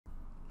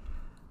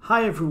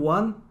Hi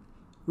everyone!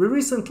 We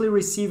recently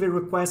received a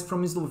request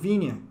from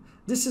Slovenia.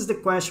 This is the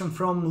question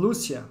from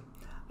Lucia.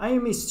 I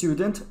am a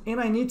student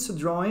and I need to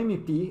draw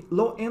MEP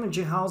low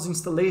energy house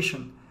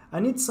installation.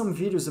 I need some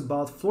videos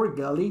about floor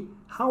gully,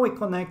 how I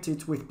connect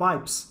it with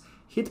pipes,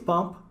 heat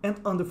pump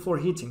and underfloor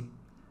heating.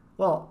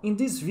 Well, in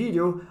this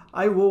video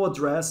I will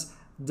address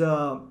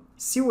the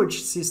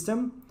sewage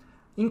system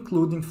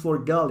including floor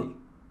gully.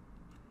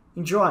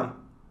 Enjoy!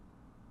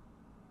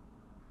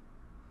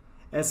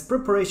 As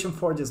preparation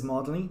for this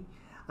modeling,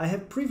 I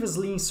have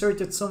previously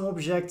inserted some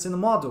objects in the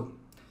model.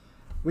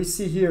 We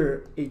see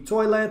here a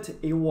toilet,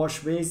 a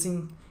wash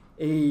basin,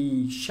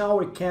 a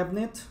shower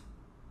cabinet,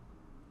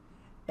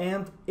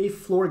 and a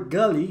floor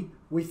gully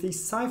with a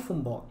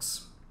siphon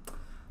box.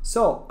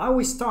 So I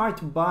will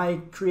start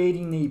by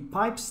creating a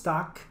pipe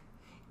stack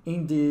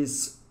in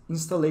this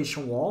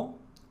installation wall.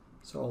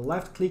 So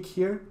left click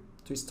here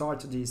to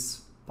start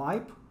this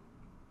pipe.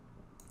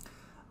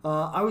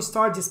 I will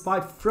start this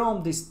pipe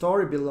from the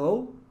story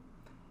below,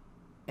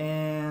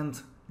 and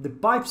the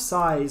pipe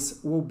size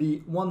will be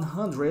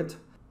 100,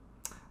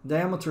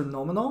 diameter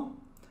nominal,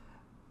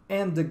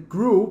 and the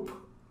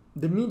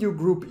medium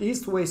group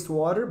is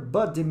wastewater,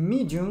 but the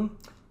medium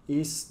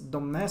is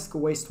domestic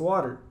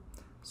wastewater.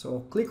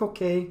 So click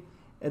OK,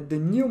 and the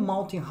new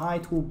mounting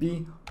height will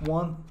be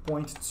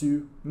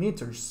 1.2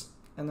 meters,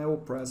 and I will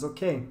press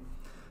OK.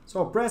 So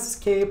I'll press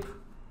escape,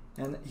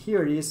 and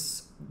here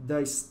is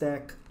the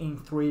stack in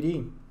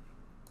 3D.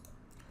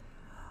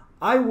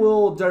 I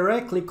will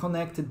directly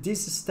connect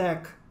this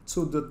stack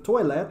to the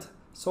toilet,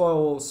 so I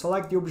will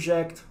select the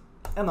object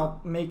and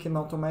I'll make an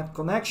automatic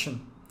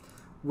connection.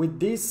 With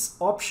this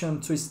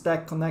option to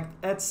stack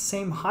connect at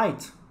same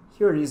height,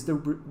 here is the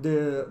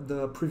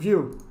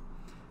preview.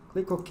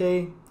 Click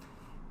OK,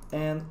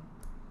 and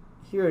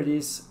here it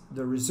is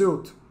the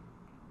result.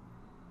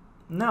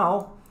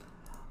 Now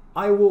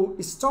I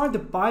will start the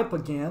pipe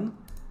again,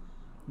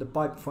 the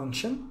pipe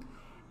function,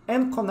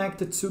 and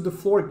connect it to the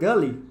floor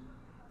gully.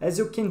 As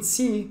you can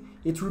see,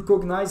 it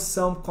recognizes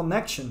some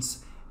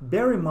connections.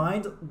 Bear in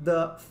mind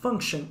the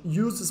function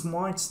use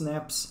smart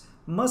snaps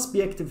must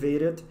be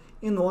activated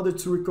in order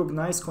to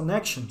recognize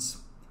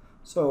connections.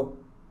 So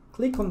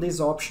click on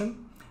this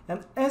option,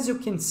 and as you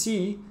can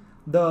see,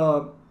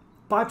 the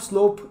pipe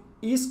slope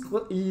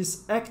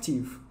is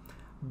active,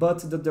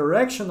 but the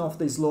direction of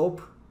the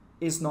slope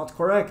is not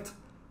correct.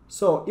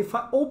 So if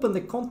I open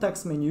the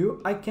context menu,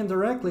 I can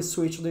directly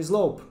switch the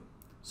slope.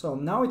 So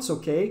now it's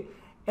okay.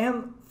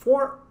 And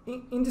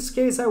in this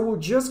case, I will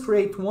just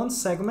create one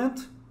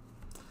segment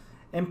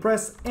and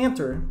press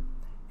enter,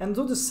 and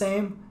do the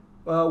same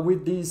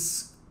with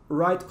this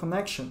right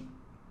connection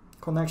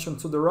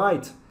to the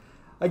right.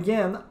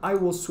 Again, I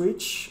will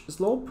switch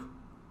slope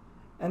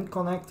and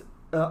connect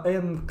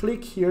and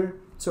click here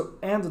to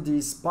end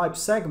this pipe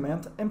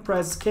segment and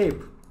press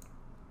escape.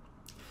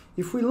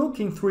 If we look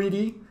in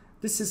 3D,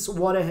 this is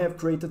what I have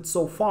created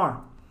so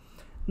far.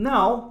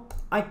 Now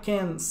I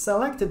can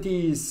select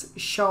this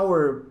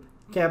shower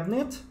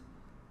cabinet,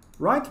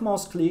 right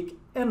mouse click,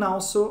 and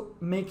also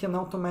make an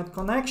automatic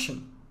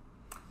connection.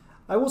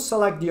 I will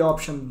select the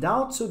option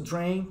down to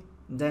drain,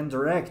 then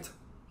direct.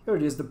 Here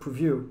it is the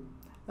preview,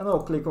 and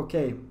I'll click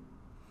OK,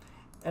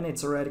 and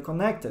it's already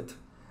connected.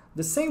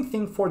 The same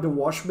thing for the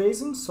wash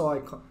basin, so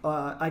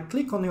I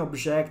click on the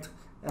object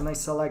and I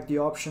select the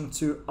option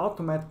to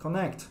automatic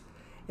connect.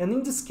 And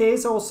in this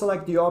case, I will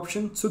select the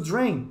option to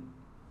drain.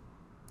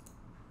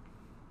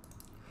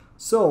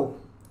 So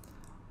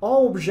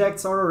all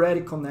objects are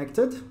already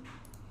connected.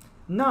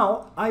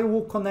 Now I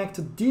will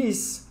connect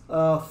this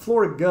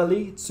floor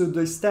gully to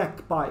the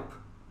stack pipe.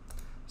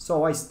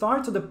 So I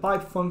start the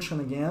pipe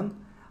function again.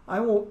 I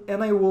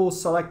will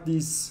select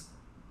this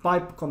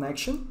pipe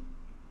connection.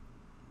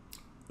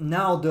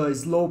 Now the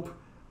slope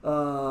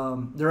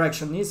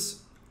direction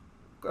is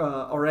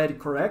already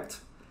correct.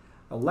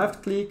 I'll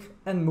left click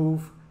and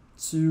move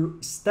to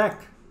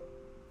stack.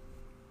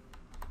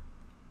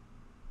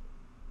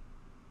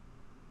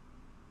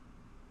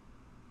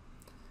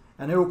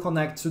 And I will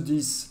connect to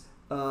this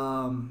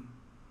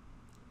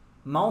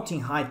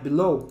mounting height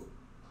below.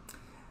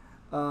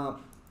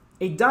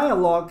 A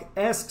dialog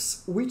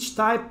asks which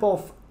type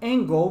of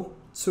angle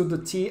to the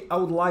T I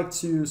would like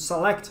to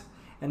select.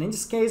 And in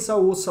this case, I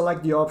will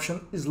select the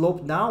option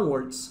slope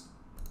downwards.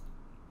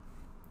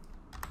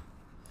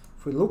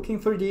 If we look in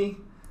 3D,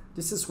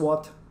 this is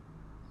what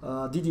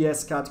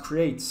DDS-CAD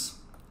creates,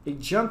 a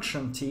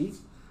junction T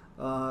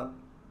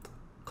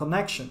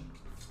connection.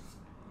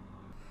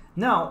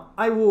 Now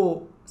I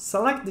will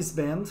select this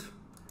band,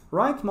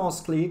 right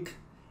mouse click,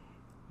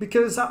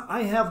 because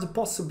I have the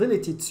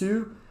possibility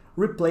to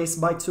replace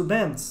by two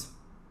bands.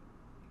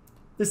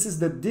 This is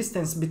the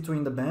distance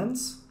between the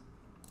bands,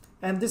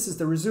 and this is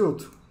the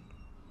result.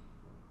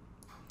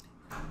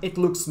 It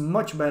looks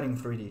much better in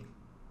 3D.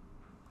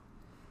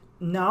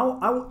 Now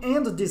I will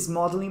end this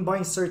modeling by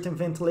inserting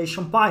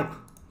ventilation pipe.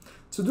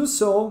 To do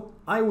so,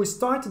 I will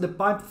start the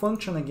pipe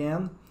function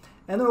again,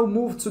 and I will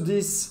move to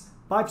this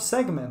pipe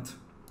segment.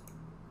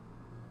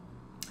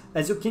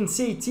 As you can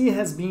see, T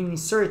has been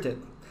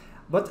inserted,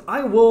 but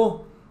I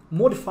will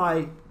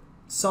modify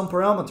some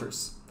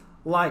parameters.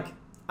 Like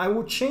I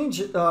will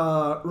change,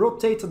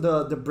 rotate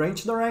the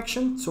branch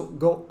direction to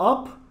go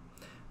up,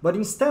 but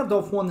instead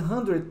of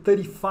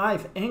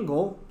 135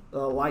 angle,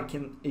 like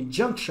in a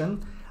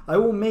junction, I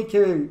will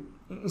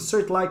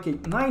insert like a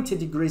 90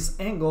 degrees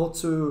angle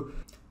to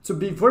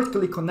be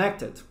vertically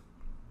connected.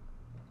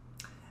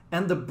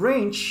 And the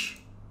branch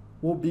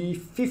will be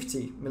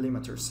 50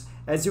 millimeters.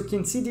 As you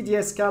can see,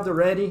 DDS-CAD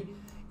already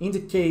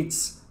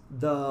indicates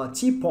the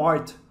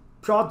T-part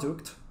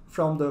product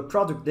from the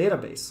product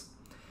database.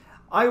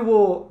 I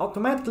will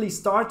automatically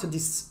start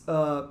this,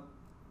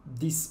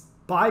 this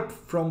pipe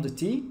from the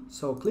T,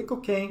 so click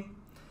OK.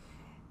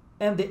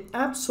 And the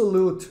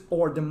absolute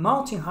or the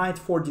mounting height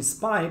for this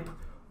pipe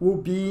will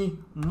be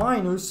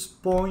minus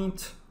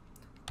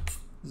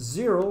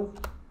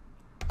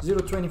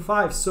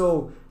 0.0025,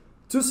 so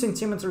 2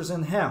 centimeters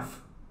and a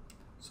half.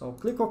 So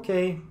click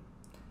OK,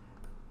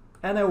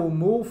 and I will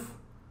move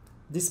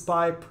this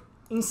pipe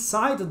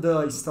inside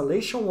the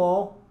installation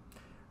wall,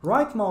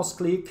 right mouse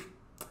click,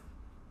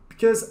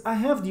 because I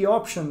have the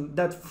option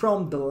that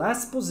from the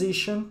last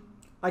position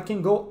I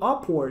can go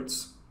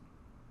upwards.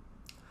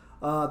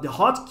 The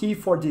hotkey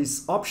for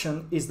this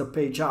option is the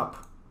page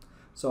up.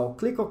 So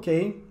click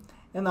OK,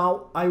 and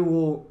now I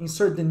will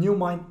insert the new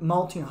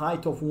mounting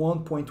height of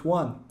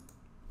 1.1.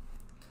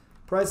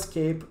 Press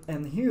escape,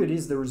 and here it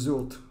is the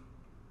result.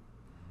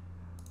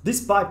 This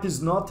pipe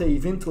is not a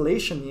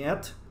ventilation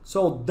yet,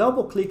 so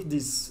double click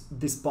this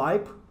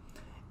pipe,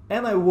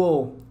 and I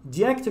will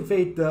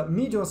deactivate the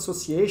medium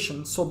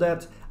association so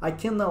that I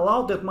can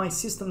allow that my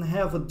system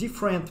have a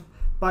different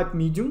pipe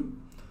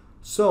medium.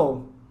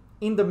 So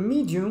in the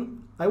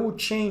medium, I will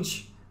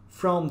change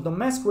from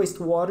domestic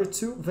wastewater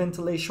to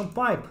ventilation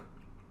pipe.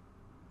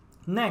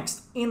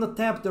 Next, in the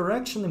tap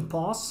direction and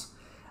pause,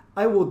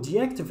 I will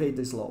deactivate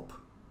the slope.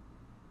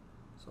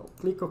 So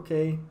click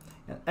OK,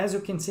 and as you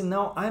can see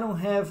now, I don't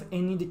have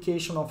any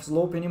indication of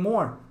slope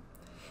anymore.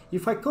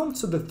 If I come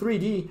to the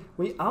 3D,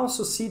 we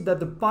also see that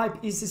the pipe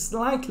is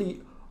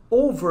slightly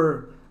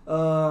over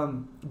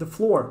the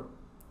floor.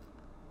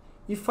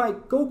 If I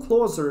go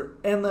closer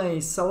and I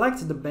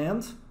select the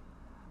bend,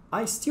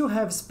 I still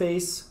have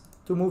space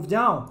to move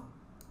down.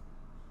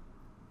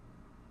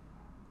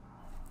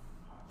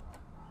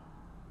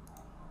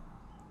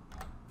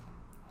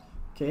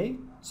 Okay,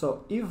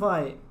 so if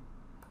I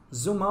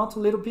zoom out a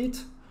little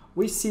bit,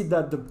 we see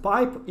that the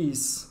pipe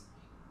is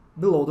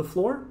below the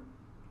floor.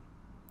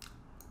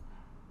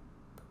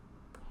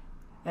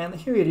 And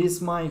here it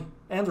is my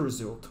end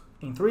result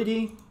in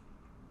 3D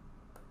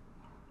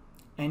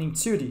and in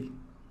 2D.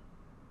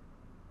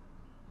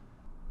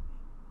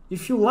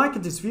 If you like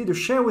this video,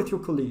 share with your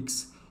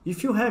colleagues.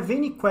 If you have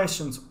any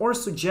questions or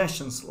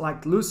suggestions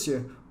like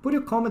Lucia, put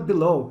your comment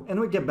below and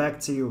we'll get back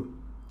to you.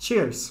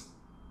 Cheers!